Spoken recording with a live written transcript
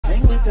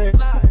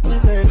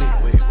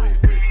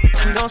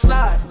don't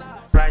slide.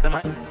 Right on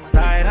my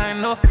right, I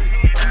know.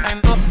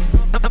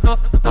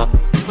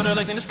 Put her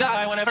legs in the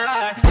sky whenever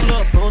I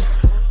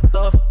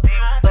love.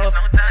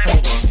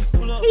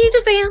 Hey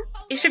YouTube fam,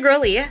 it's your girl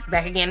Leah,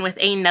 back again with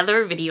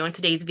another video. In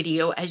today's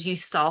video, as you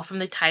saw from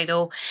the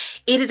title,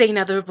 it is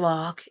another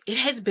vlog. It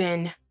has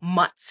been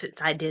months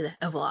since I did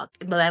a vlog.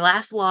 My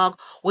last vlog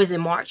was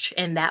in March,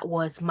 and that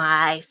was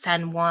my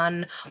San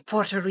Juan,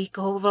 Puerto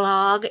Rico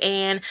vlog,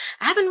 and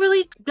I haven't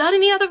really done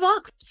any other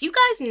vlogs. So you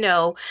guys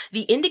know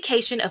the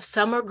indication of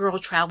summer girl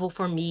travel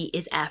for me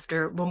is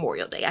after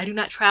Memorial Day. I do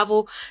not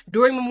travel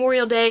during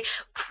Memorial Day.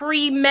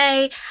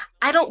 Pre-May,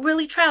 I don't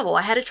really travel.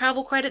 I had a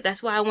travel credit.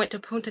 That's why I went to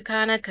Punta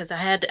Cana, because I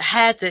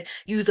had to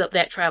use up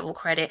that travel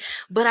credit.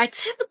 But I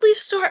typically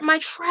start my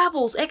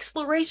travels,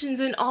 explorations,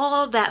 and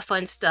all of that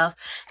fun stuff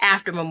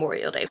after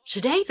Memorial Day.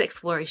 Today's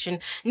exploration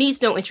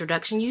needs no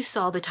introduction. You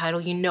saw the title.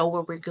 You know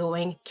where we're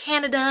going.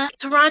 Canada,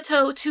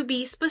 Toronto to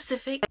be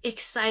specific.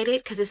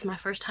 Excited because it's my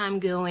first time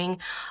going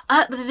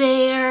up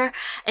there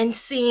and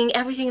seeing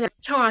everything that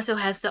Toronto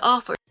has to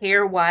offer.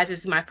 Hair-wise, this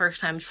is my first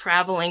time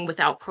traveling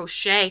without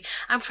crochet.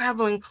 I'm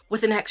traveling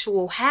with an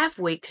actual half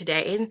wig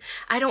today, and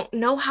I don't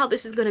know how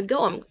this is gonna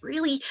go. I'm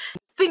really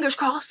fingers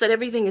crossed that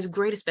everything is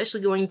great, especially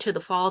going to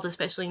the falls,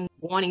 especially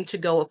wanting to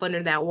go up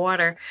under that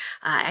water.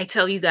 I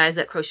tell you guys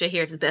that crochet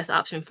hair is the best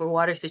option for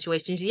water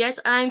situations. Yes,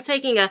 I'm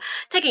taking a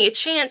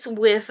chance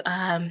with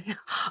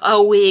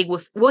a wig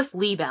with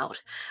leave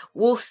out.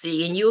 We'll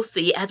see, and you'll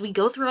see as we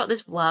go throughout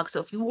this vlog. So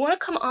if you want to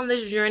come on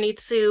this journey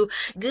to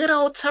good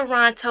old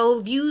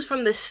Toronto, views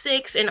from the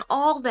 6 and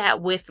all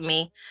that with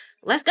me,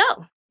 let's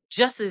go.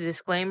 Just a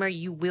disclaimer,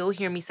 you will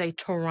hear me say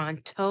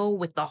Toronto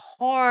with the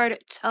hard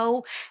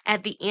toe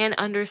at the end.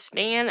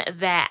 Understand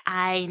that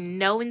I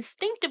know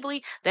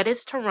instinctively that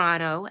it's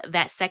Toronto.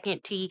 That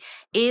second T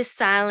is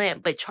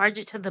silent, but charge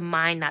it to the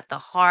mind, not the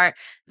heart.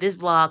 This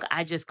vlog,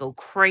 I just go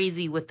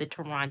crazy with the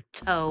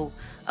Toronto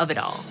of it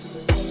all.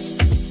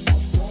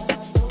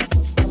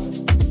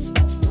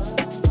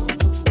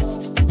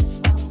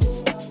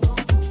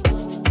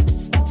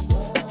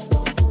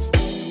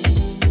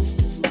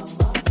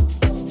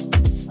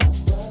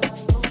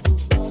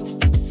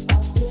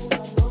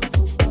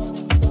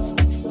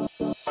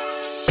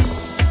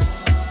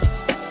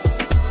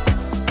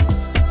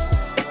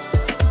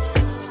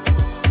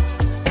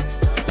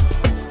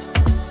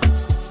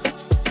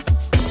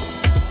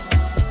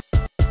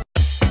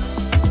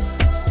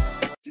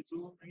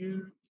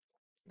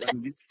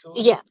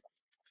 Yeah.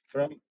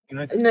 From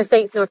United In the States.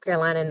 States, North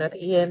Carolina, the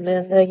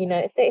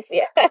United States,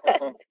 yeah.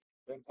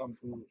 Welcome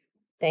to.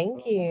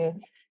 Thank you.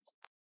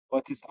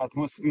 What is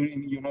atmosphere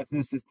in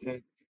United States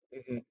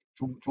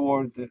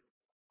toward the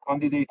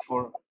candidate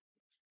for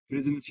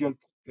presidential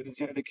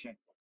election?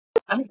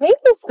 I think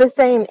it's the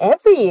same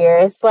every year.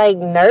 It's like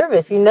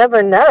nervous. You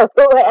never know.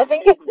 I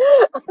think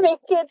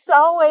it's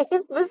always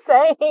the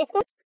same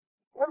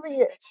every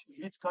year.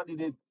 Which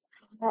candidate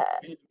Uh,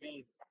 will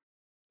win?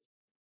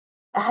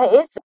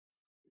 it's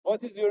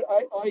What is your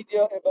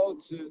idea about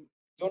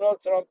Donald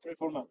Trump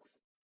performance?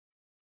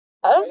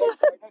 um, like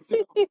to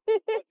know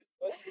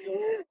what is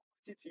your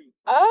attitude?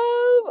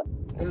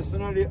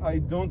 Personally, I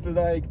don't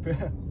like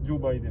Joe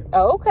Biden.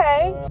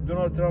 Okay.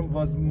 Donald Trump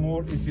was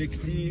more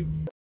effective.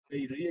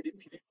 I really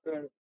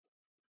prefer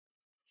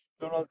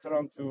Donald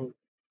Trump to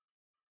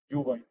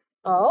Joe Biden.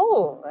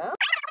 Oh, well.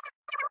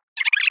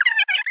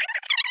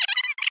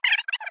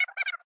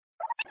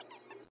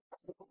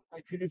 I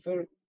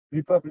prefer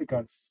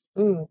Republicans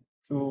Mm.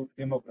 to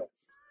Democrats.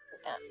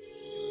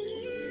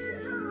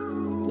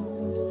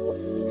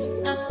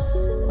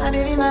 My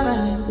baby, my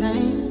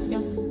Valentine, yo.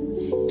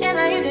 Can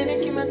I you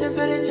make you my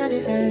temperature the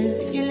rise?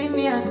 If you leave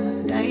me, I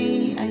could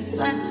die. I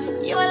swear,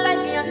 you are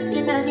like the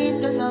oxygen I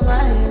need to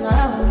survive.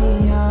 I'll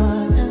be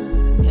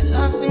honest, your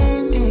love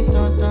ain't it,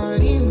 don't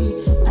leave me.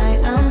 I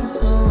am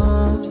so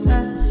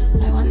obsessed.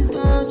 I want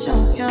to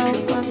chop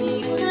your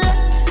body.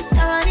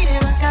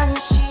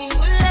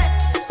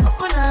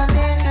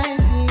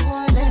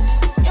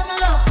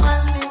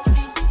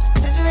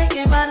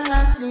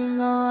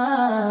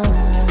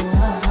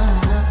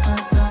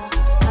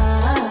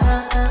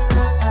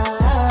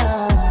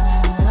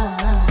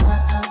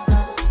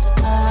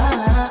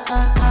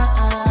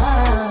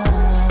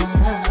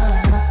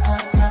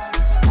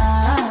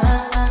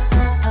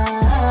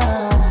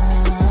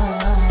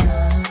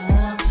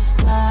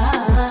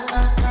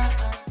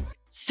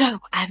 So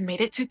I've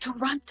made it to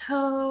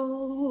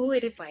Toronto.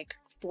 It is like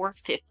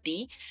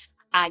 4:50.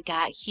 I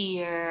got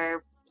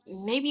here,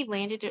 maybe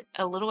landed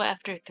a little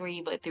after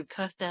 3, but through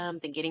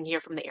customs and getting here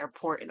from the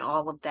airport and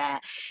all of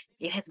that,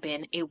 it has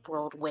been a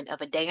whirlwind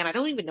of a day. And I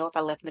don't even know if I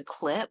left the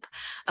clip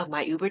of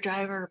my Uber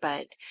driver,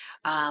 but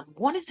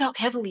wanted to talk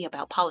heavily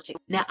about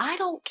politics. Now, I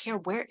don't care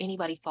where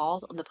anybody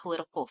falls on the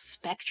political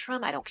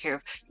spectrum. I don't care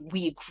if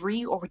we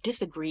agree or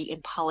disagree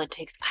in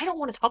politics. I don't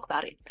want to talk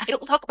about it. I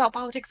don't talk about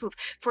politics with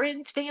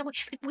friends, family.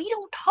 Like, we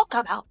don't talk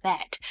about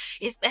that.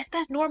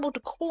 That's normal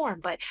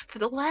decorum. But for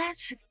the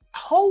last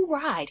whole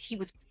ride, he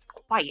was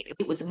quiet.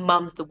 It was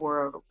Mum's the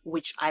Word,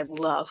 which I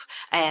love,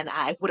 and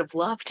I would have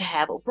loved to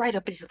have right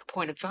up until the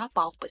point of drop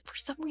off, but for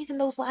some reason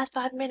those last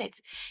 5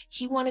 minutes,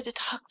 he wanted to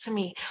talk to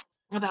me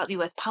about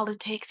U.S.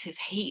 politics, his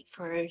hate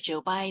for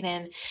Joe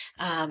Biden,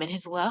 and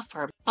his love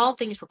for all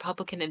things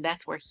Republican, and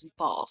that's where he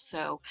falls.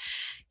 So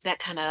that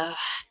kind of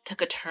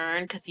took a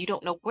turn because you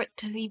don't know what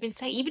to even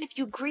say, even if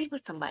you agreed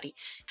with somebody.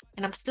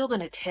 And I'm still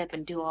going to tip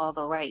and do all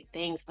the right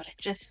things, but I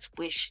just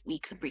wish we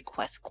could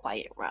request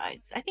quiet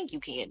rides. I think you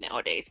can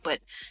nowadays,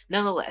 but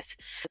nonetheless,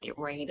 it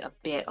rained a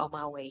bit on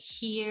my way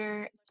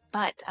here.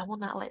 But I will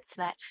not let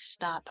that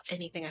stop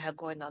anything I have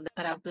going on.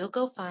 But I will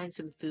go find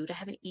some food I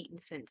haven't eaten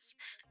since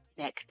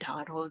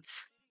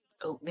McDonald's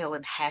oatmeal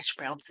and hash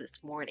browns this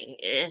morning.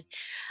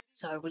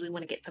 So I really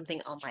want to get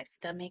something on my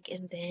stomach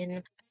and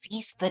then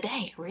seize the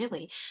day,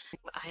 really.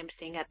 I am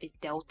staying at the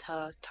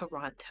Delta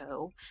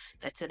Toronto.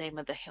 That's the name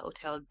of the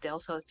hotel,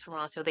 Delta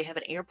Toronto. They have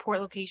an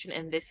airport location,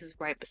 and this is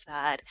right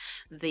beside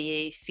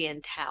the CN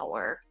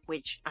Tower,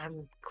 which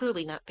I'm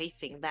clearly not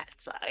facing that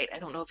side. I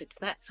don't know if it's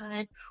that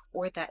side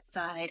or that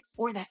side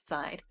or that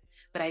side,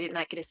 but I did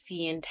not get a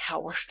CN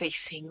Tower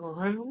facing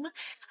room.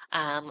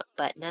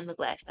 But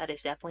nonetheless, that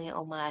is definitely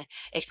on my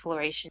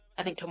exploration.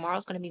 I think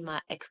tomorrow's going to be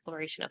my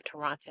exploration of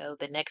Toronto.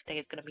 The next day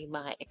is going to be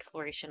my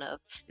exploration of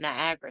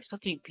Niagara. It's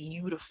supposed to be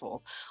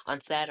beautiful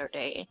on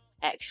Saturday,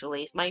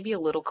 actually. It might be a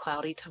little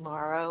cloudy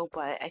tomorrow,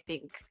 but I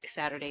think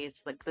Saturday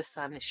is like the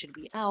sun should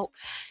be out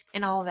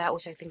and all of that,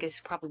 which I think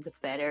is probably the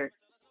better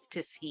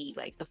to see,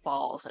 like the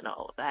falls and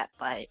all of that.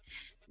 But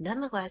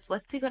nonetheless,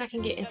 let's see what I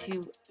can get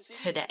into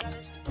today.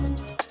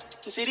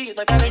 The city is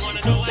my palace,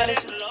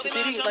 palace. The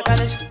city is my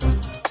palace.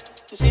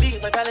 The city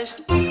is my palace,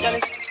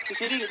 palace. The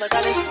city is my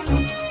palace.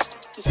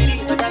 The city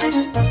is my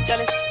palace,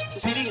 palace. The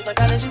city is my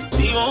palace.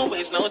 She won't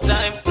waste no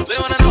time. They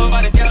wanna know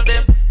about the girl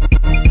them,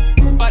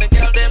 about the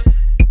girl them,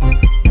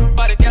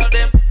 about the girl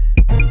them.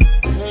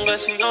 But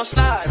she gon'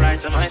 slide right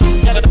to my city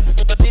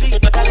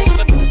is my palace.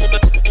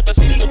 The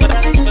city is my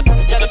palace, the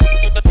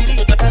city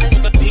is my palace.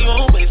 She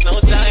won't waste no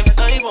time.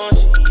 I want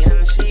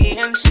she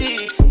and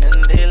she,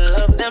 and they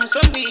love them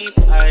some me.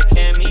 I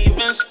can't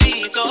even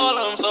speak to all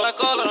of them, so I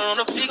call her on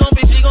the. She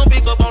gon'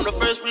 pick up on the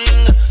first ring.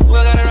 We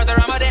got it right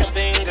around my damn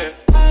finger.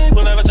 I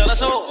will never tell her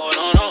so. Oh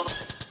no no.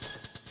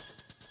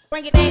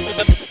 Bring it back.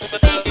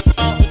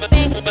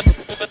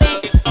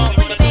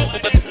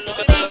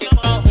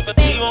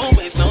 He won't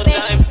waste no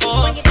time.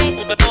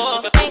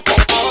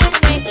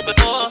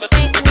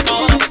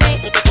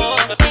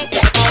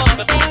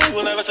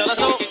 We'll never tell her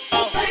so.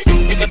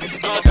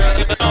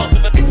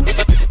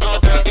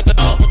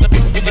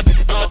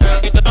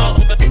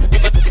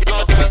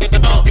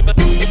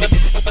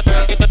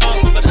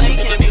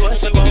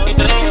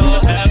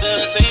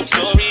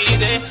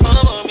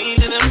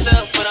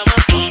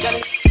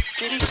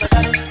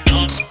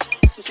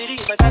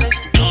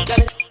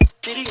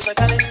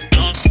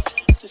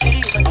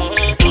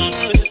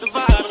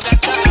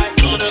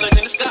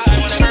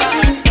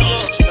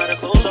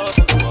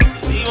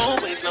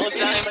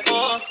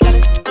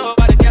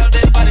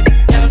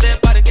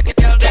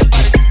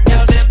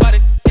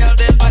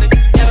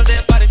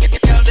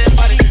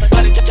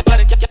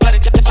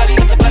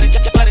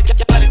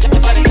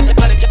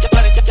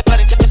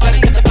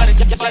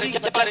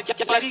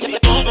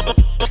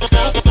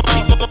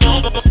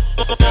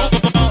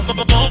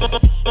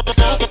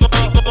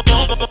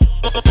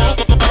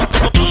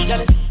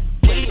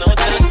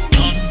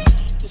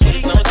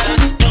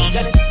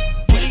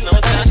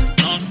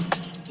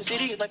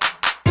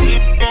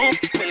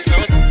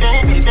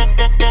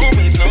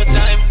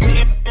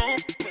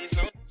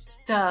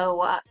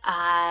 So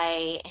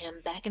I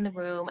am back in the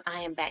room. I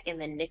am back in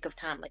the nick of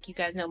time. Like, you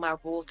guys know my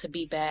rule to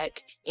be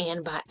back.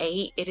 And by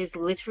 8, it is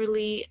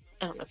literally,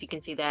 I don't know if you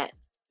can see that,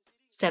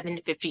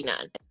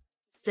 7:59.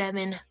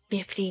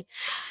 7:59.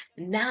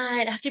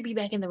 I have to be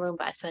back in the room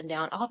by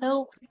sundown.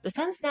 Although the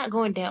sun's not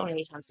going down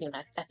anytime soon.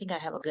 I think I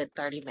have a good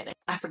 30 minutes.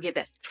 I forget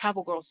that's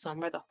Travel Girl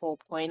Summer. The whole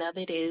point of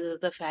it is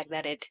the fact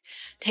that it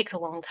takes a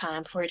long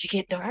time for it to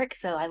get dark.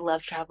 So I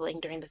love traveling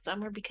during the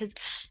summer because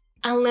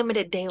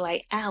unlimited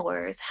daylight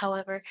hours.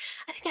 However,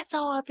 I think I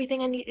saw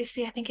everything I need to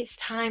see. I think it's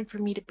time for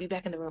me to be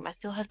back in the room. I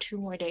still have 2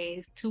 more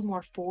days, 2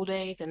 more full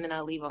days, and then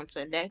I'll leave on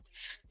Sunday.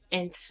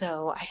 And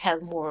so I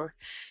have more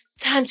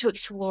time to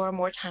explore,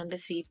 more time to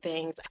see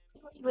things.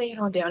 Lay it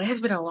on down. It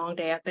has been a long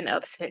day. I've been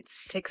up since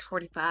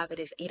 6:45. It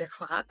is 8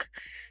 o'clock.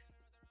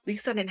 At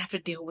least I didn't have to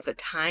deal with a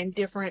time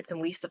difference. At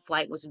least the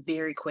flight was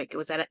very quick. It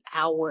was at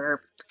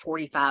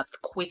 1:45. The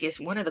quickest,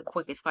 one of the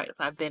quickest flights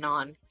I've been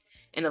on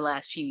in the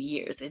last few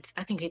years.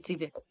 I think it's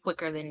even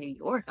quicker than New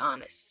York,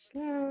 honest.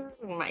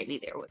 Might be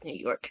there with New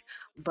York.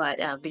 But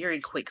a very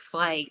quick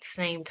flight,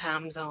 same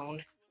time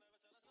zone.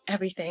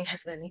 Everything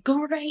has been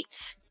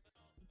great.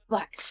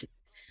 But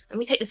let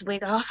me take this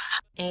wig off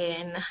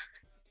and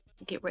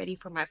get ready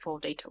for my full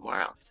day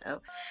tomorrow.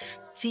 So,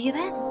 see you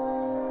then.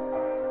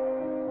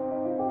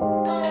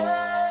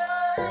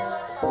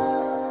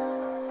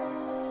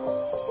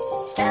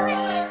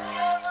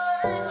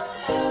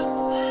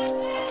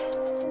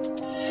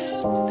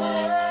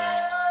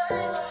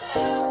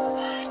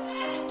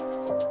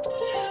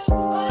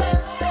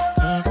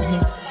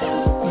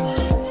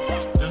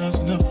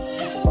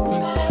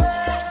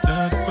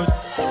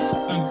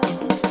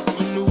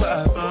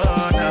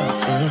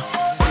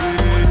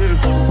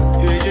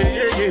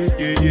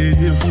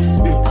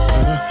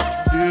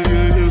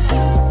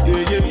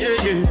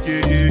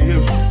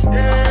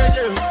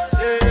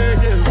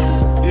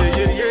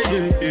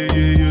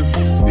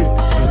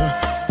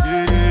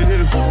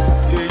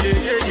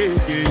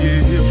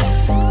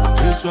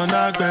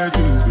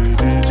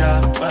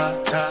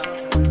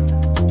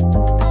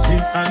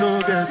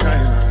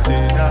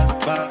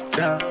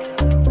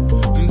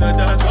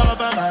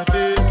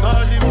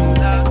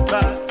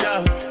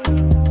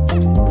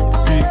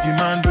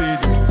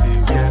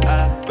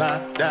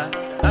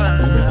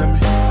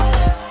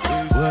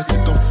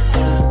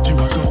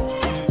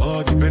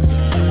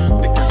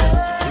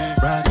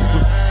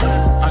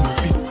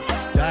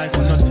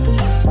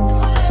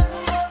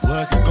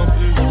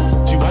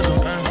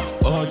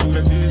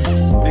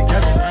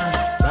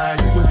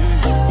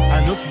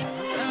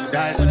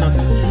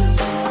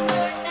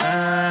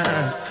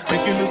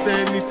 Make you know say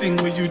anything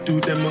when you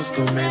do, they must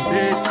commend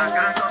it. I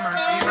can't come and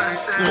see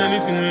myself. So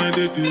anything when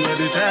they do,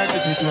 they try to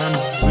take me to my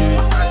way.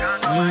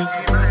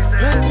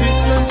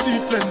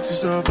 Plenty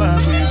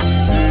survive with the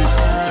face.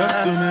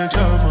 Just to make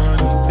your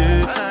money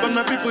day. But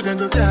my people then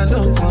go say I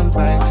know one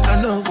buy,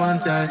 I know one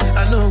die,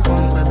 I know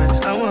one baby.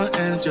 I want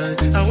enjoy,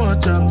 I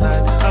want job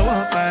life, I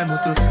want buy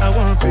motor, I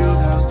want build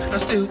house, I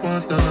still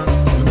want to know.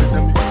 You better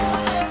tell me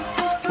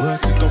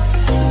what's it go?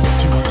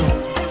 You want go?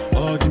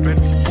 All the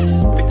Bentley,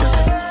 the gas,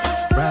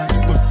 ride the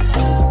whip,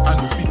 I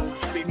know feet.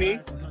 Be me.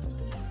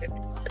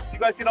 You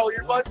guys get all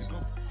your earbuds?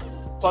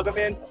 Plug them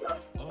in.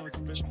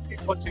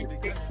 1, 2,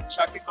 3.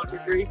 Checking 1, 2,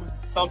 3.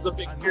 Thumbs up if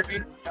you can hear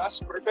me.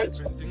 Yes,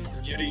 perfect.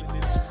 Beauty.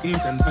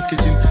 Schemes and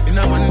packaging. In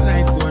a one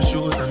night for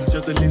shows, I'm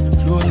juggling.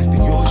 Flow like the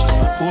ocean,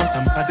 my boat,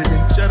 I'm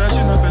paddling. Shout out,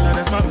 Bella,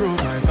 that's my bro,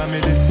 my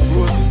family.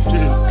 Frozen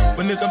drinks.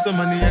 When it comes to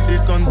money, I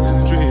did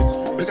concentrate.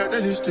 But I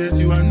tell you straight,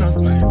 you are not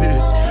my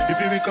mate. If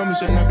you become a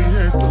shall not be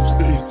head of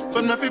state.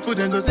 But my people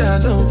then go say, I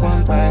know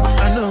one buy,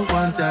 I know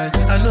one die,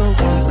 I know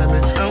one baby.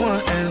 I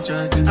want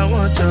enjoy, I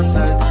want job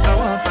life, I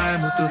want buy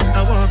motor,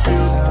 I want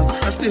build house,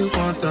 I still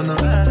want to know.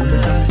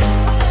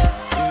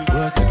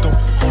 What's it go?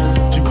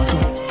 You are go.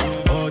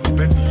 All the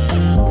Bentley,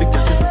 the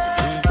gas,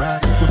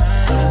 ride the whip,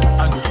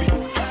 I know feet,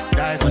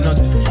 die for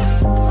nothing.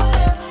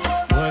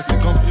 What's it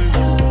go?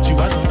 You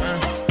are go.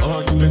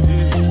 All the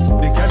Bentley,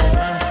 the gas,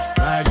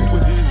 ride the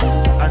whip,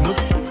 I know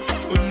feet.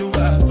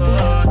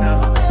 Oh now.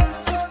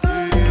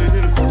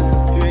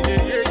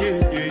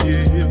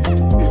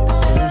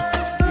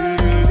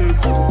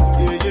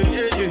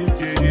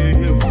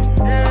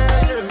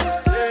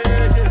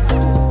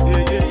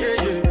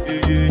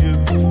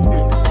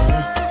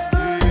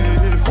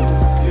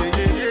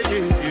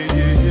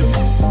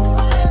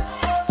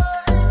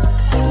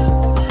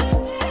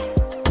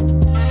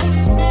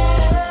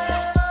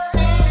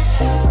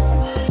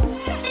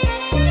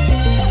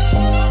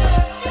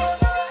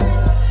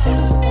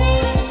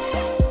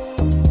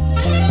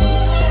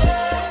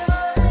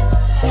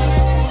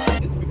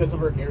 Because of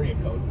her area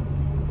code.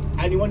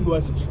 Anyone who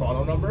has a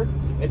Toronto number,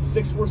 it's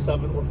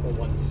 647 or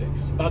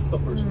 416. That's the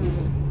first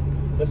reason.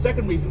 The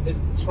second reason is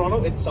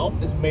Toronto itself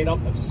is made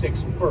up of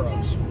 6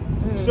 boroughs.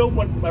 So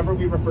whenever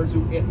we refer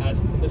to it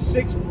as the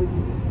 6,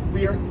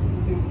 we are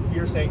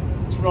saying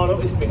Toronto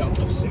is made up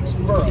of 6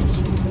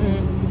 boroughs.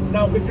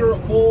 Now, if you're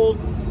an old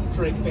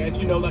Drake fan,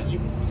 you know that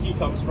he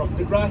comes from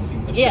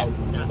Degrassi, the show.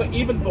 No. But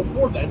even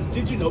before then,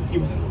 did you know he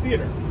was in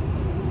theater?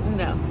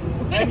 No.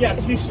 And yes,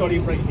 he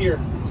studied right here.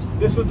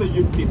 This was the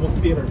Youth People's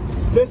Theater.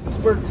 This is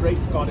where Drake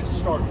got his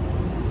start.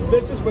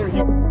 This is where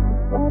he...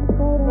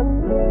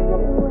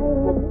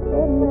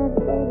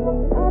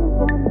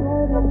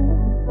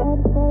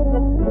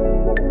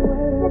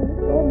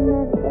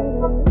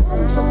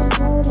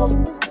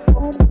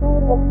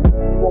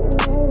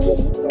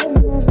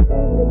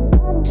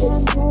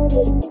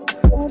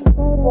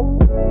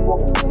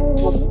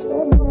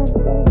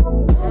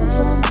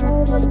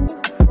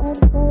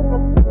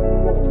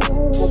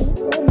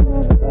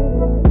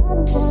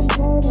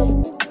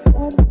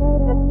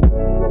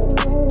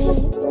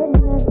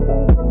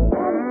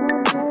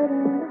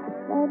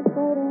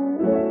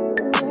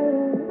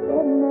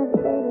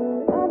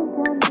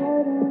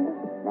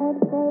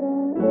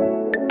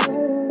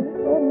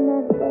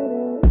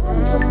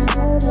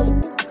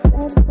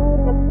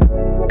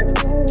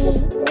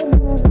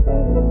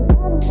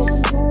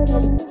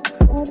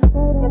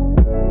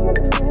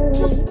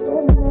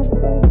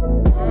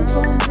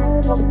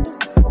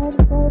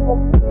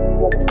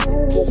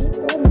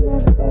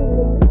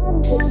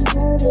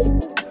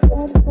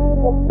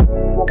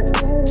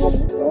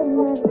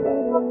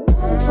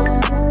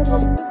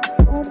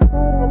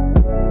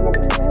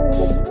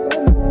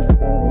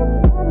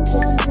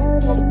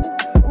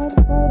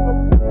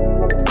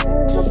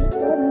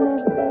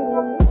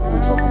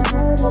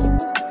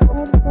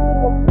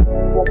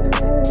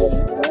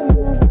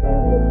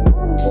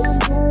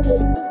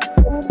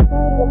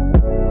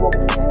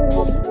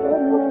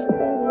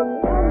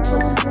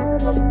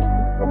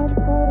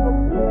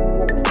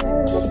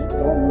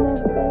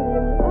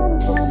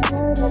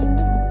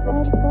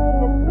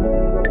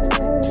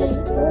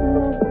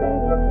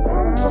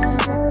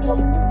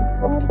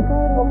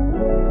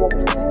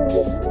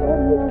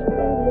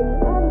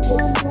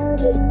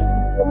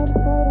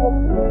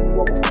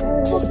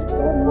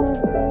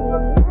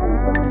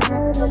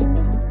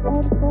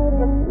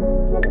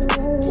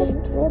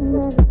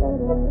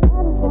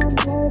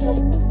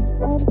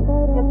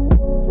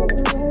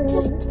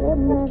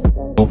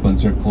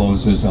 Opens or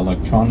closes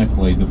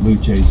electronically. The Blue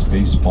Jays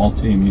baseball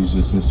team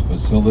uses this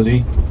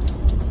facility.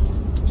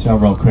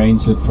 Several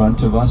cranes in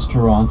front of us.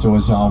 Toronto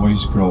is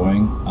always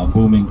growing, a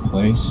booming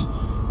place.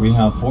 We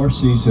have 4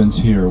 seasons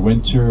here: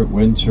 winter,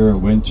 winter,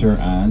 winter,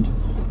 and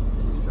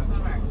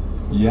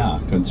yeah,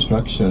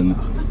 construction.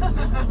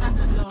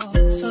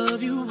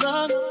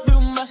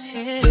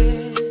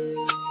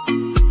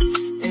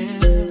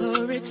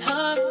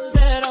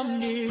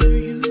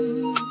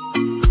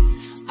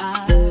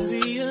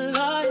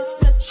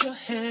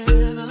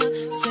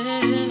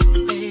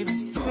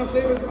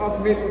 Flavors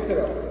of maple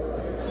syrup.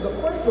 So the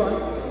first one,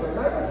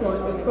 the lightest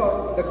one, is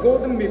called the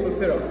golden maple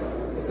syrup.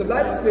 It's the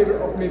lightest flavor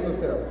of maple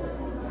syrup.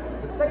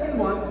 The second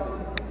one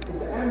is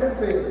the amber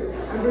flavor.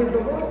 Amber is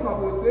the most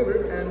popular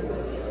flavor, and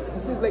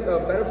this is like a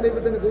better flavor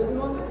than the golden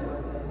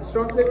one,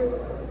 strong flavor.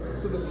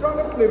 So the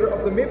strongest flavor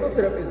of the maple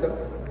syrup is the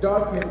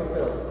dark maple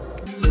syrup.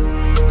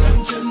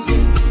 Come to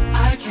me,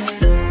 I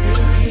can't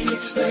really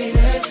explain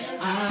it.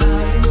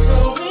 I'm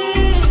so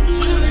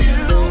into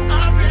you.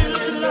 I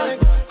really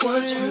like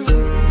what you've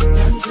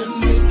done to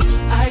me.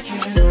 I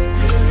can't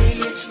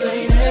really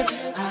explain it.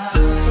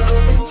 I'm so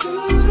into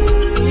you.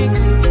 It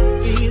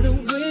could be the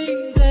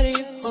way that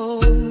you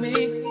hold me.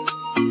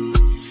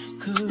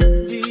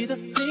 Could be the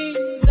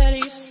things that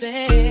you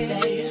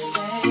say.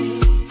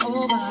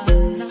 Oh,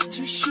 I'm not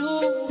too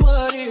sure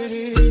what it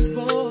is,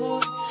 boy.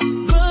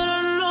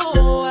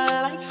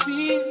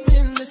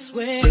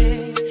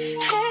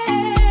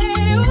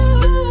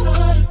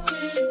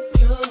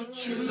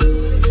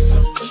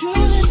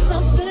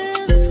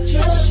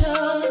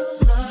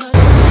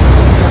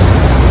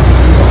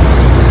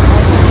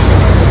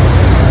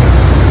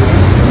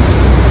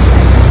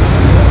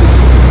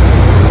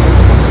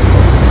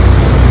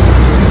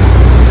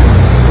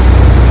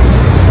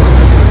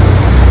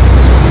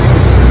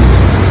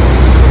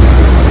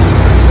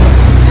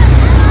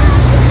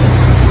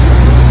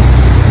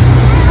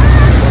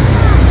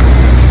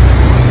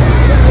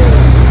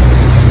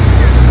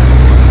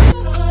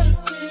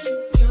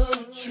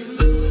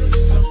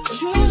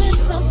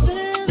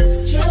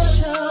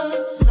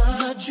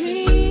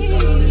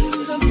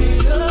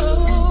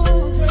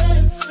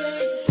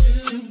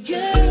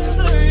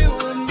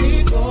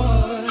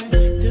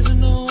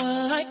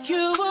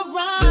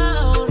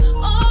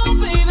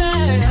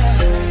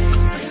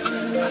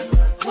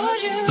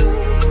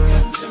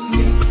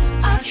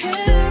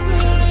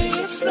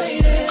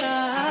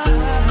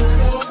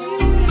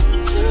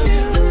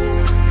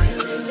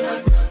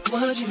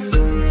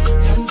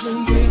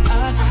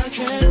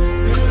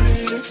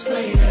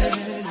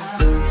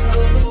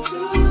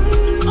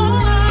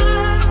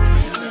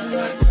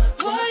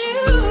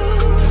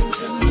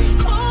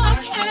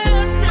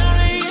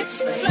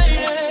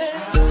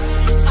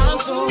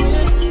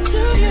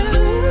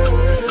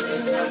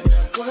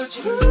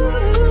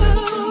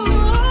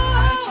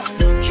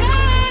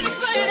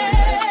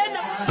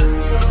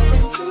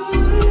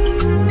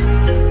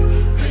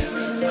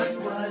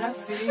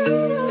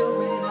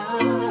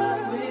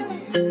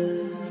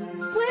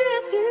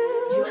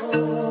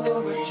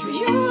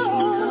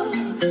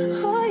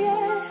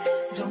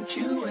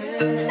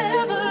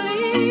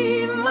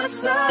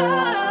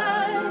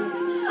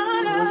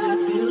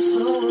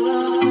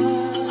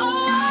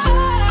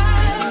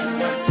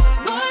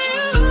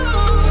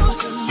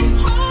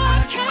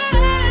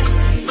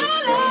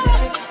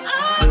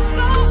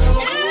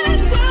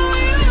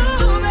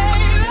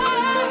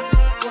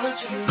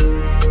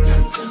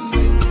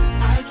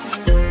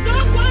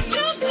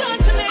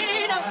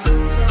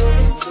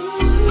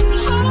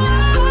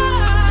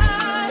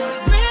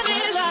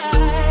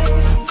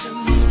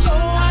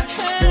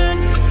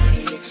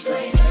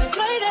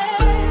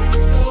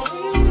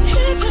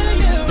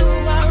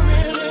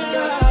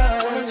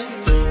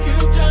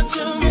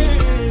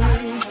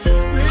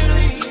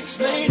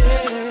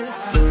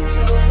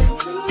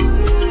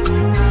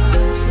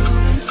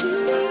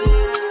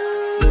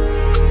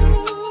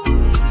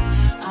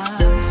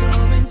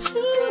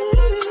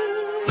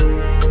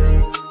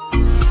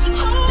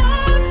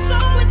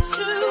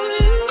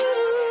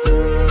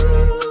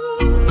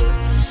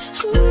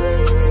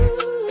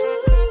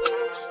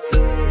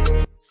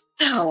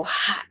 So,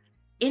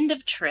 end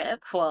of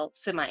trip, well,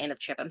 semi end of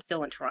trip. I'm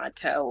still in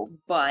Toronto,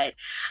 but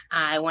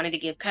I wanted to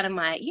give kind of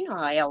my,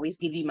 I always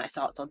give you my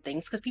thoughts on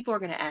things because people are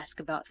going to ask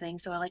about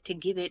things. So I like to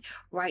give it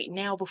right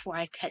now before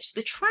I catch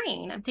the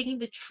train. I'm taking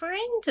the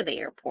train to the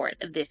airport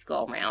this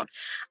go around.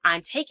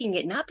 I'm taking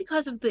it not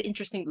because of the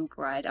interesting Uber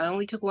ride. I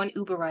only took one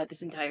Uber ride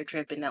this entire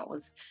trip, and that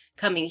was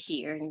coming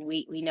here, and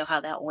we know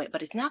how that went.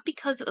 But it's not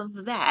because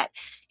of that.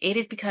 It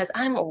is because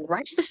I'm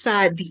right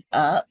beside the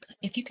Up.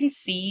 If you can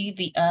see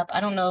the Up, I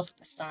don't know if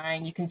the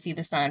sign, you can see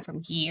the sign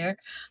from here,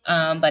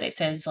 but it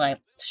says like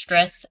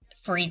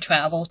stress-free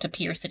travel to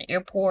Pearson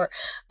Airport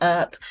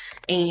Up.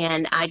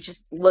 And I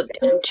just looked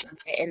into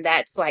it, and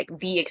that's like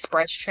the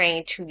express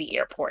train to the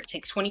airport. It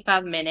takes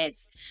 25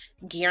 minutes,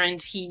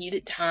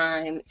 guaranteed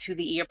time to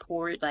the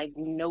airport, like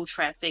no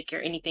traffic or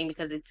anything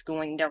because it's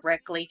going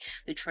directly.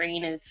 The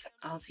train is,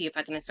 I'll see if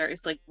I can insert,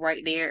 it's like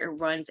right there. It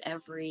runs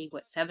every,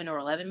 7 or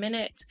 11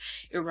 minutes.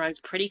 It runs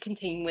pretty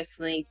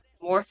continuously,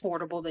 more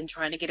affordable than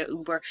trying to get an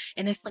Uber.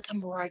 And it's like,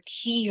 I'm right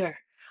here.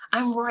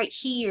 I'm right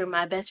here.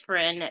 My best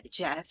friend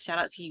Jess, shout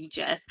out to you,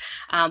 Jess,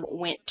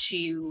 went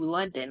to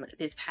London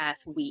this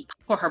past week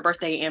for her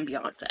birthday and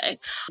Beyonce.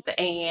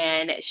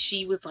 And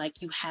she was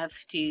like, you have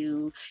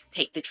to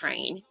take the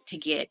train to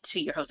get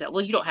to your hotel.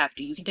 Well, you don't have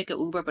to. You can take an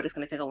Uber, but it's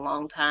going to take a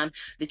long time.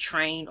 The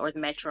train or the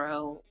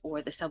metro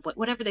or the subway,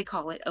 whatever they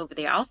call it over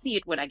there. I'll see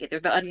it when I get there.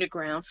 The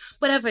underground,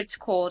 whatever it's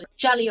called.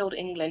 Jolly old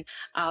England.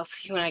 I'll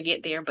see when I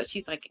get there. But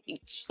she's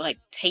like,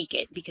 take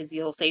it because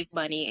you'll save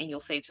money and you'll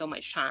save so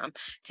much time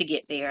to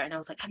get there. And I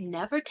was like, I've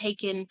never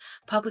taken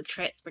public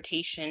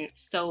transportation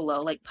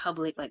solo, like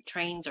public, like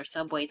trains or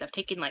subways. I've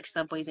taken like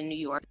subways in New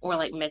York or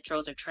like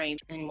metros or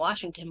trains in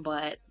Washington,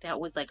 but that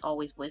was like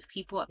always with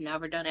people. I've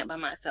never done it by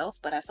myself,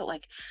 but I felt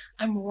like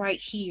I'm right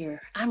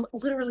here. I'm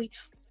literally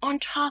on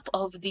top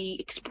of the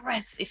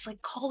express. It's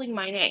like calling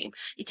my name.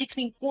 It takes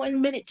me 1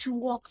 minute to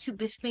walk to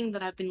this thing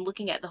that I've been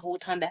looking at the whole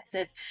time that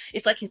says,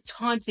 it's like it's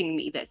taunting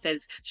me, that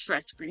says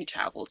stress-free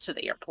travel to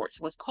the airport.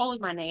 So it's calling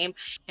my name.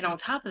 And on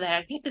top of that,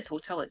 I think this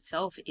hotel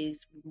itself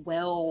is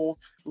well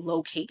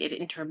located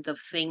in terms of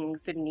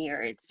things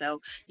near it.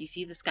 So you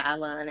see the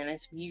skyline and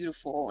it's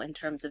beautiful in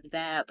terms of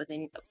that. But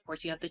then of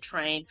course you have the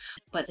train.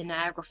 But the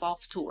Niagara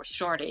Falls tour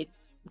started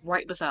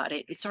right beside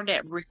it. It started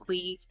at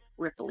Ripley's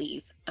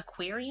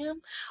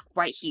Aquarium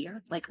right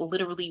here, like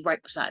literally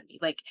right beside me.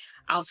 Like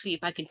I'll see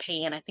if I can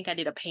pan. I think I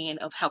did a pan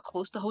of how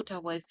close the hotel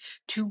was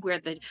to where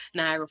the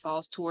Niagara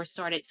Falls tour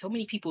started. So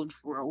many people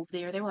drove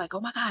there. They were like,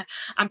 oh my God,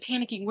 I'm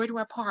panicking. Where do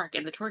I park?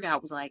 And the tour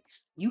guide was like,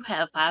 you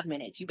have 5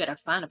 minutes. You better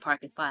find a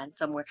parking spot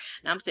somewhere.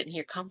 And I'm sitting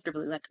here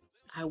comfortably like,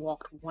 I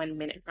walked 1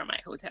 minute from my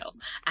hotel.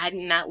 I did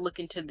not look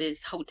into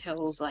this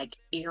hotel's like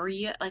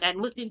area. Like I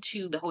looked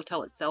into the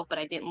hotel itself, but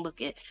I didn't look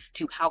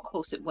into how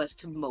close it was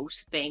to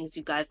most things.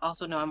 You guys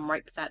also know I'm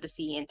right beside the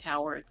CN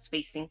Tower. It's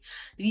facing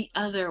the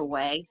other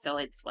way, so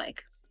it's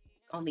like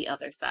on the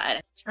other side.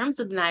 In terms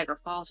of Niagara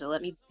Falls, so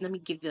let me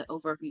give the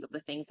overview of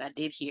the things I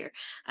did here.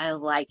 I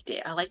liked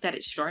it. I like that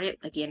it started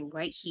again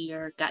right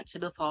here, got to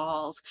the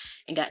falls,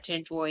 and got to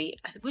enjoy.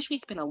 I wish we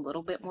spent a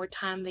little bit more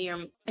time there.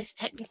 It's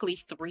technically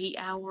 3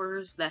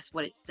 hours, that's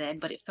what it said,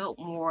 but it felt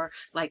more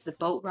like the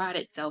boat ride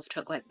itself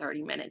took like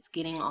 30 minutes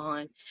getting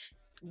on,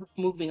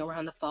 moving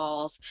around the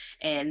falls,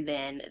 and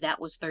then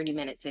that was 30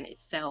 minutes in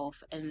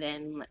itself. And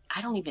then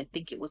I don't even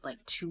think it was like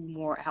 2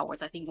 more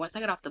hours. I think once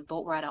I got off the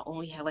boat ride, I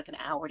only had like an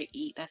hour to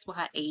eat. That's why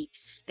I ate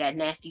that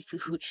nasty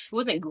food. It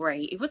wasn't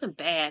great, it wasn't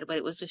bad, but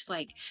it was just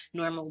like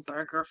normal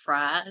burger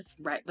fries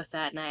right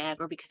beside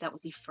Niagara, because that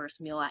was the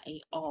first meal I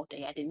ate all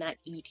day. I did not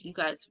eat. You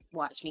guys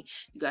watched me,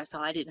 you guys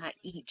saw I did not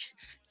eat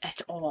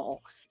at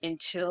all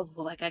until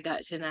like I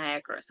got to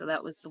Niagara. So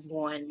that was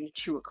 1,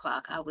 2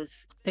 o'clock. I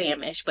was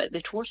famished, but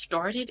the tour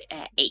started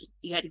at 8.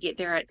 You had to get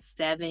there at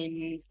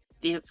 7:45,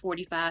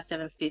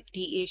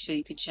 7:50-ish so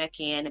you could check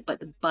in, but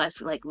the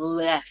bus like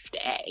left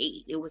at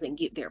 8. It wasn't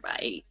get there by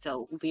 8.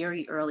 So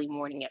very early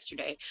morning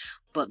yesterday,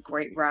 but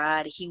great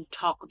ride. He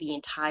talked the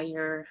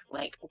entire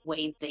like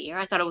way there.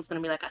 I thought it was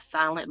gonna be like a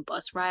silent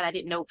bus ride. I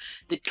didn't know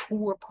the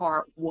tour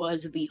part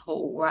was the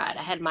whole ride.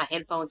 I had my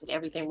headphones and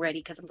everything ready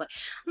because I'm like,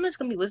 I'm just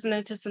gonna be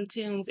listening to some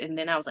tunes. And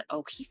then I was like,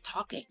 oh, he's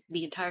talking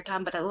the entire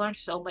time. But I learned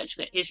so much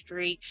good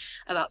history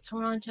about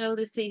Toronto,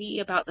 the city,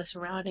 about the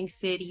surrounding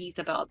cities,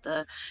 about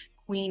the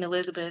Queen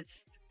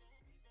Elizabeth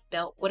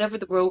belt, whatever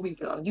the road we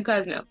go on. You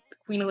guys know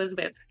Queen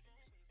Elizabeth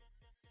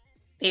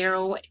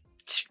Arrow,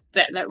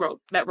 that road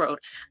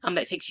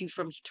that takes you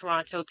from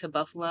Toronto to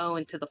Buffalo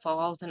and to the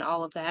falls and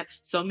all of that.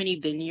 So many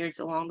vineyards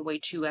along the way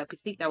too. I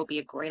think that would be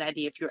a great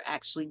idea if you're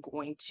actually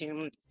going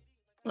to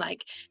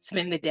like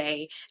spend the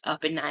day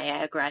up in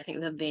Niagara. I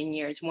think the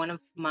vineyards,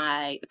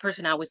 the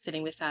person I was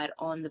sitting beside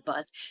on the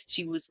bus,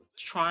 she was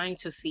trying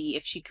to see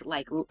if she could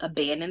like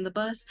abandon the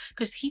bus,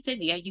 because he said,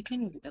 yeah, you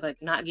can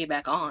like not get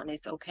back on,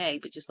 it's okay,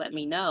 but just let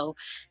me know.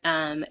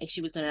 And she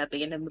was going to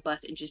abandon the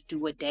bus and just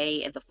do a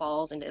day at the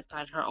falls and then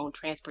find her own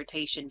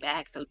transportation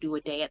back, so do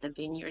a day at the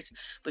vineyards.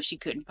 But she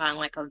couldn't find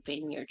like a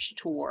vineyards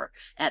tour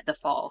at the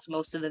falls.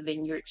 Most of the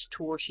vineyards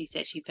tour she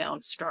said she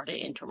found started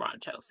in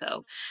Toronto.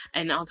 So,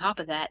 and on top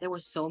of that, there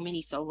was so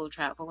many solo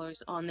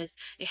travelers on this.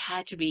 It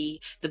had to be,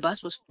 the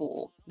bus was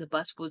full. The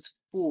bus was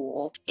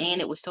full,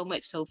 and it was so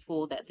much so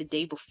full that the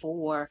day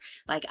before,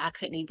 like I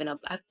couldn't even,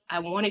 I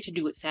wanted to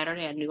do it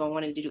Saturday. I knew I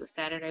wanted to do it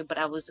Saturday, but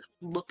I was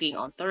looking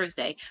on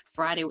Thursday.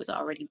 Friday was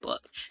already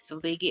booked.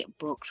 So they get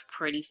booked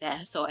pretty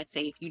fast. So I'd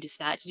say if you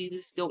decide to do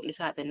this, don't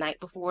decide the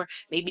night before,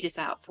 maybe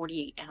decide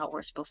 48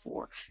 hours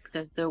before,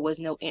 because there was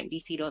no empty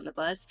seat on the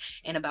bus,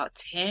 and about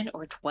 10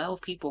 or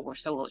 12 people were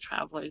solo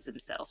travelers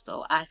themselves.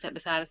 So I sat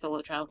beside a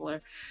solo traveler,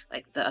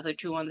 like the other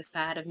 2 on the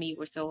side of me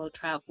were solo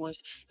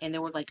travelers, and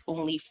there were like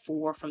only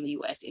 4 from the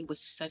US. It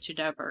was such a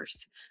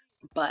diverse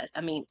bus.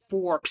 I mean,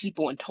 4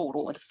 people in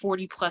total, and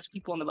 40 plus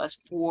people on the bus.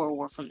 4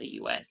 were from the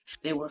US.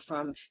 They were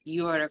from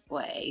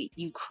Uruguay,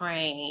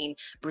 Ukraine,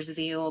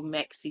 Brazil,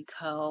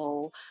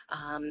 Mexico,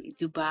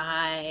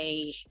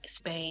 Dubai,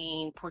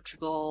 Spain,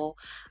 Portugal.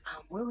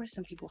 Where were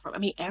some people from? I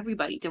mean,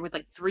 everybody. There were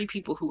like 3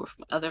 people who were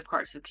from other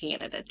parts of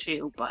Canada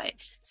too, but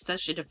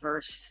such a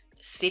diverse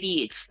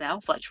city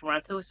itself, like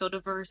Toronto is so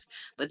diverse,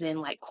 but then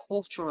like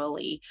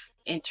culturally,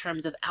 in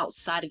terms of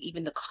outside of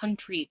even the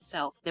country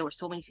itself, there were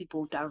so many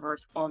people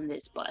diverse on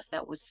this bus.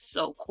 That was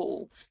so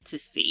cool to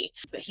see.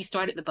 But he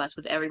started the bus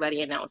with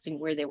everybody announcing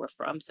where they were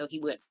from, so he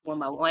went one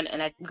by one,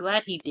 and I'm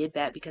glad he did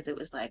that because it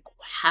was like,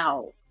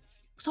 wow,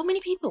 so many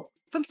people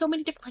from so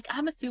many different, like,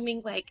 I'm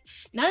assuming, like,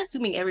 not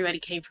assuming everybody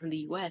came from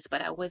the US,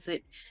 but I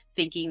wasn't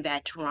thinking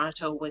that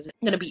Toronto was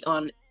gonna be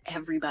on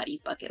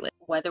everybody's bucket list.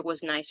 Weather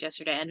was nice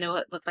yesterday. I know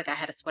it looked like I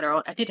had a sweater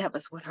on. I did have a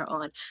sweater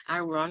on. I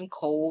run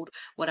cold.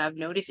 What I've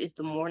noticed is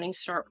the mornings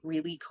start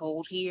really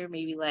cold here,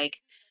 maybe like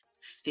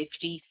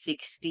 50s,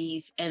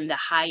 60s, and the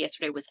high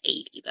yesterday was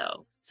 80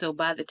 though. So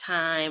by the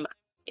time,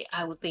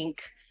 I would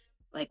think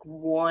like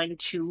 1,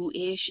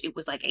 2-ish, it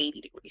was like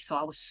 80 degrees. So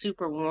I was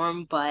super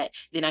warm, but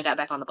then I got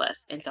back on the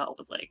bus. And so I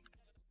was like,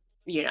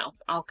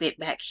 I'll get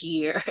back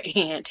here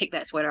and take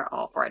that sweater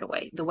off right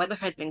away. The weather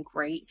has been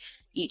great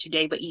each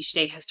day, but each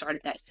day has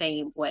started that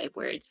same way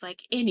where it's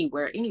like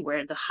anywhere,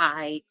 the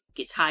high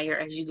gets higher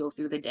as you go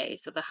through the day.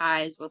 So the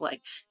highs were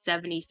like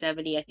 70,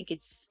 70. I think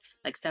it's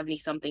like 70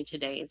 something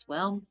today as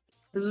well.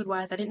 Food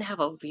wise, I didn't have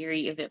a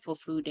very eventful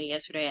food day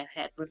yesterday. I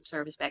had room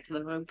service back to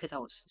the room because I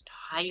was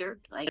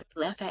tired. Like,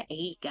 left at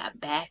 8, got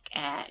back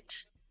at,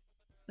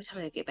 what time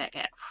did I get back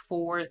at?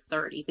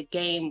 4:30. The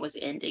game was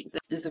ending.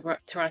 The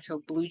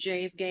Toronto Blue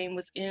Jays game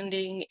was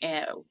ending,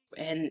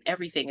 and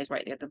everything is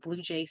right there. The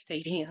Blue Jays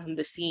Stadium,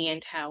 the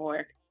CN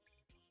Tower,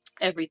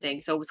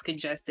 everything. So it was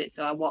congested.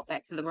 So I walked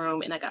back to the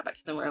room, and I got back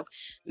to the room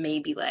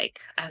maybe like,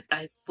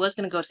 I was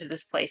gonna go to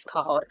this place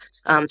called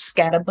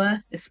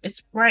Scatterbus.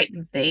 It's right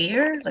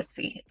there. Let's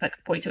see if I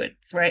can point to it.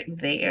 It's right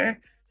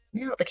there.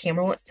 The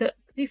camera wants to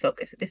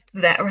defocus. It's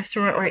that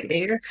restaurant right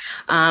there.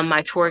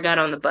 My tour guide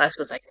on the bus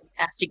was like, "You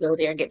have to go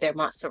there and get their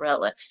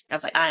mozzarella." And I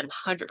was like, "I am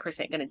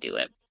 100% gonna do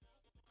it."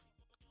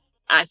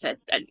 I said,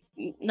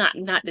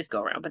 not this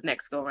go around, but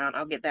next go around,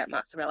 I'll get that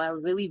mozzarella. I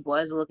really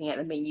was looking at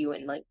the menu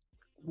and like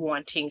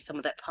wanting some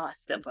of that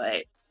pasta,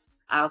 but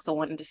I also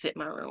wanted to sit in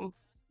my room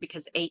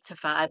because 8 to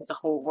 5 is a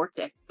whole work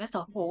day. That's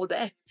a whole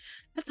day.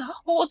 That's a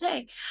whole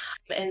day.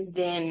 And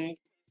then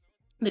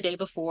the day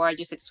before, I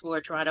just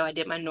explored Toronto. I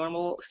did my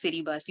normal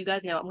city bus. You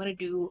guys know I'm going to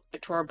do a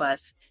tour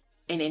bus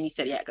in any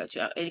city I go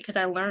to because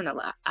I learn a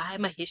lot.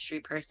 I'm a history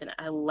person.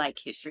 I like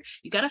history.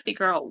 You got to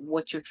figure out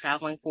what you're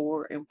traveling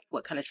for and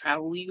what kind of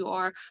travel you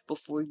are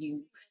before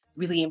you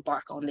really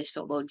embark on this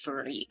solo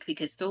journey,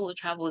 because solo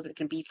travel isn't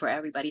going to be for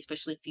everybody,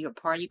 especially if you're a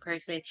party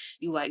person.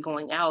 You like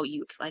going out,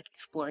 you like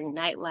exploring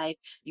nightlife,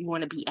 you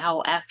want to be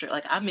out after,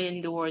 like, I'm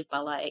indoors by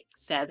like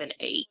 7,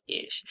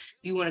 8-ish.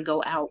 If you want to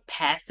go out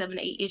past 7,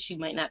 8-ish, you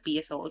might not be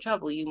a solo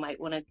traveler. You might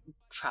want to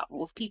travel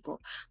with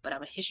people. But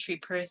I'm a history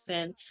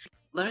person.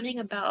 Learning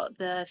about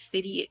the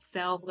city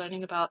itself,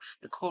 learning about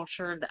the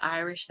culture, the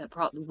Irish that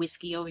brought the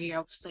whiskey over here.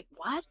 I was just like,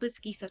 why is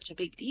whiskey such a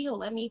big deal?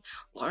 Let me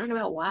learn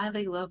about why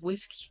they love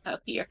whiskey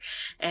out here,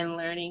 and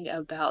learning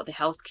about the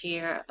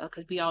healthcare,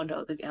 because we all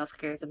know the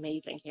healthcare is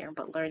amazing here,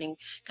 but learning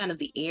kind of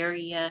the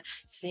area,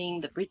 seeing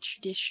the rich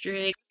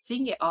district,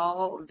 seeing it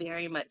all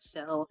very much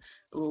so.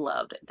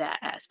 Loved that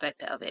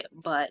aspect of it.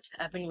 But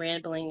I've been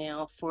rambling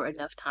now for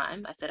enough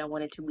time. I said I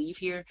wanted to leave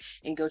here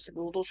and go to the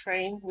little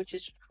train, which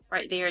is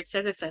right there. It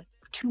says it's a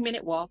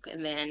 2-minute walk,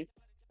 and then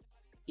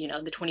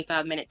the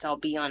 25 minutes I'll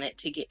be on it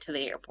to get to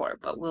the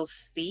airport, but we'll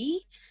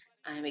see.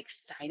 I'm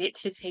excited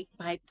to take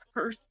my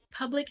first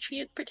public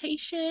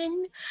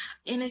transportation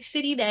in a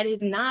city that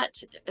is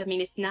not, I mean,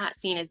 it's not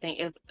seen as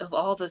of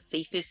all the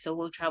safest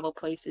solo travel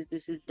places.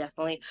 This is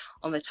definitely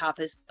on the top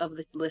of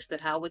the list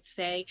that I would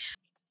say.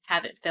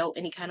 Haven't felt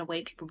any kind of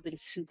way. People have been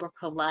super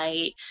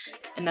polite.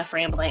 Enough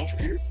rambling.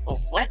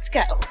 Let's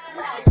go.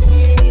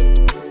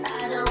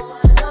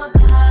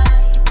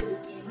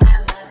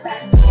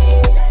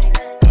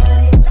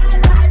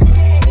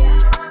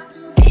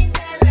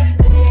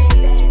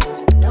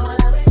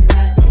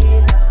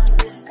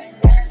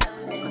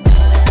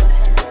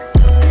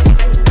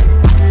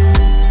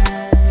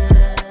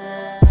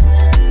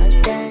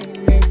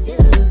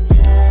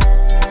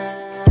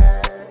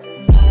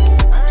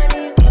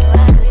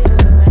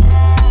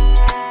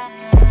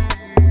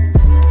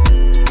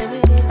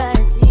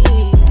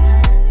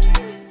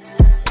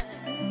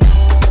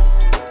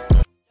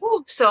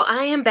 So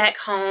I am back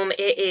home.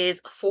 It is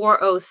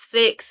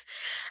 4:06.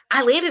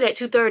 I landed at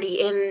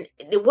 2:30, and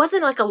it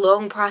wasn't like a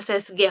long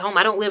process to get home.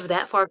 I don't live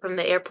that far from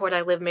the airport.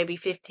 I live maybe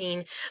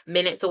 15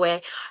 minutes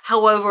away.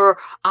 However,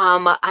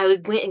 I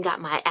went and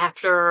got my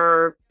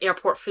after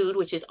airport food,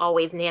 which is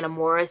always Nana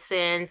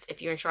Morrison's.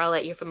 If you're in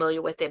Charlotte, you're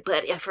familiar with it.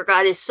 But I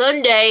forgot it's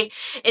Sunday,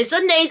 and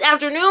Sundays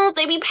afternoons,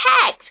 they be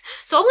packed.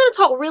 So I'm going to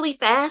talk really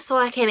fast so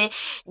I can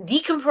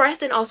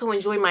decompress and also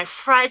enjoy my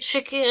fried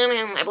chicken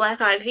and my black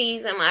eyed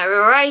peas and my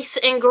rice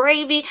and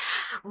gravy.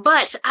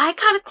 But I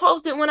kind of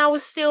closed it when I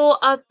was still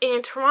up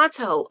in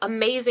Toronto.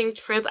 Amazing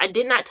trip. I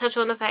did not touch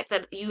on the fact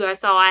that you guys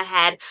saw I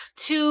had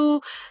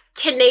 2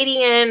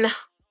 Canadian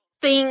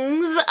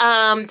things,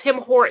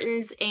 Tim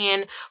Hortons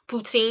and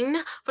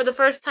poutine for the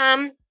first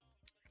time.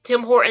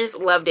 Tim Hortons,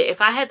 loved it.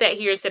 If I had that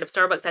here instead of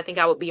Starbucks, I think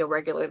I would be a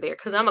regular there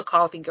because I'm a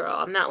coffee girl.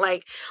 I'm not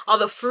like all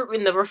the fruit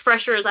and the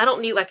refreshers. I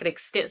don't need like an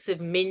extensive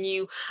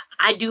menu.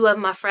 I do love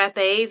my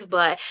frappes,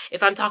 but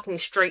if I'm talking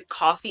straight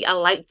coffee, I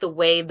like the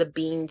way the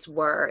beans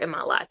were in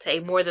my latte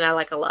more than I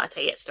like a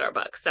latte at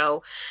Starbucks.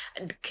 So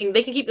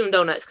they can keep them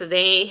donuts because they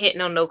ain't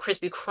hitting on no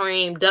Krispy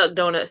Kreme duck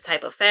donuts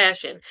type of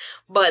fashion.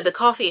 But the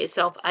coffee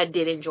itself, I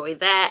did enjoy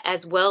that,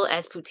 as well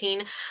as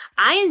poutine.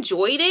 I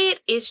enjoyed it.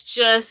 It's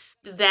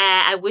just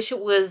that I wish it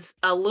was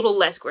a little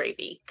less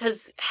gravy,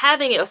 because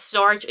having a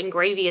starch and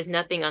gravy is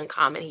nothing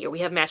uncommon here. We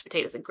have mashed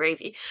potatoes and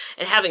gravy,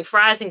 and having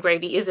fries and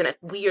gravy isn't a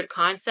weird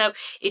concept.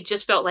 It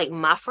just felt like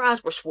my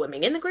fries were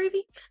swimming in the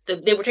gravy.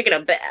 They were taking a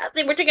bath.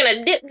 They were taking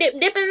a dip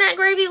in that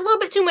gravy. A little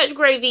bit too much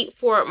gravy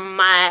for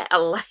my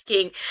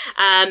liking.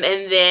 And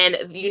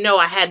then, you know,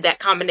 I had that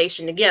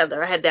combination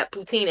together. I had that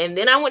poutine, and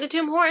then I went to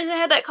Tim Hortons and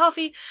had that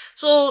coffee.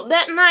 So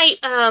that night,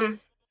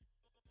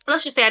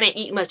 let's just say I didn't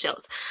eat much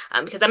else,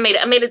 because I made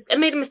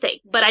a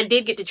mistake. But I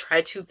did get to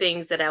try two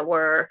things that I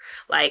were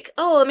like,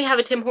 oh, let me have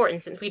a Tim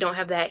Hortons since we don't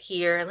have that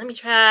here, and let me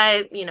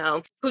try, you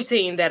know,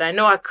 poutine that I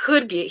know I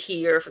could get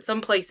here.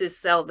 Some places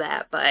sell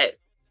that, but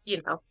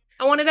you know,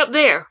 I want it up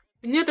there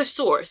near the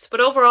source.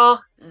 But overall,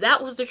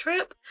 that was the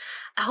trip.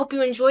 I hope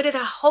you enjoyed it.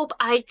 I hope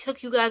I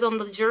took you guys on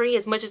the journey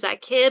as much as I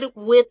could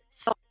with.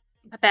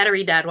 My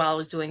battery died while I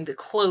was doing the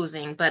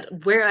closing,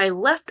 but where I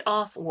left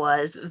off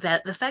was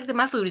that the fact that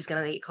my food is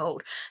gonna get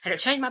cold. I had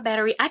to change my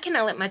battery. I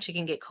cannot let my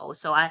chicken get cold.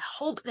 So I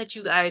hope that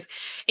you guys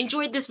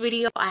enjoyed this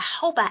video. I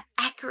hope I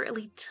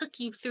accurately took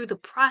you through the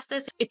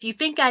process. If you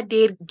think I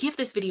did, give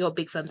this video a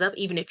big thumbs up,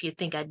 even if you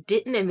think I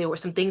didn't and there were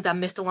some things I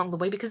missed along the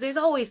way, because there's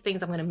always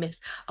things I'm gonna miss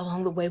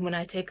along the way when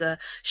I take a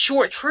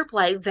short trip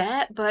like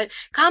that. But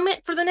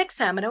comment for the next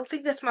time. I don't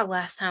think that's my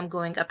last time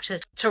going up to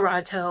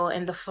Toronto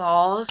in the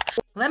falls.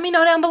 Let me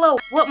know down below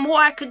what more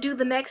I could do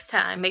the next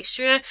time. Make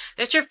sure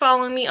that you're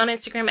following me on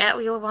Instagram at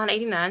Lia Lavon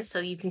 89 so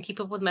you can keep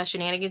up with my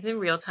shenanigans in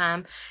real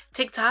time.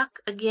 TikTok,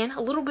 again,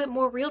 a little bit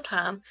more real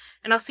time.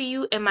 And I'll see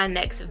you in my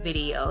next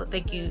video.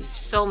 Thank you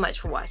so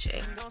much for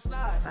watching.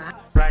 Bye.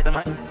 Right on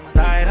my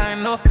side,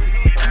 I know.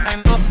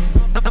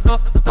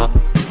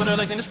 Put her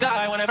legs in the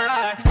sky whenever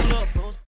I look.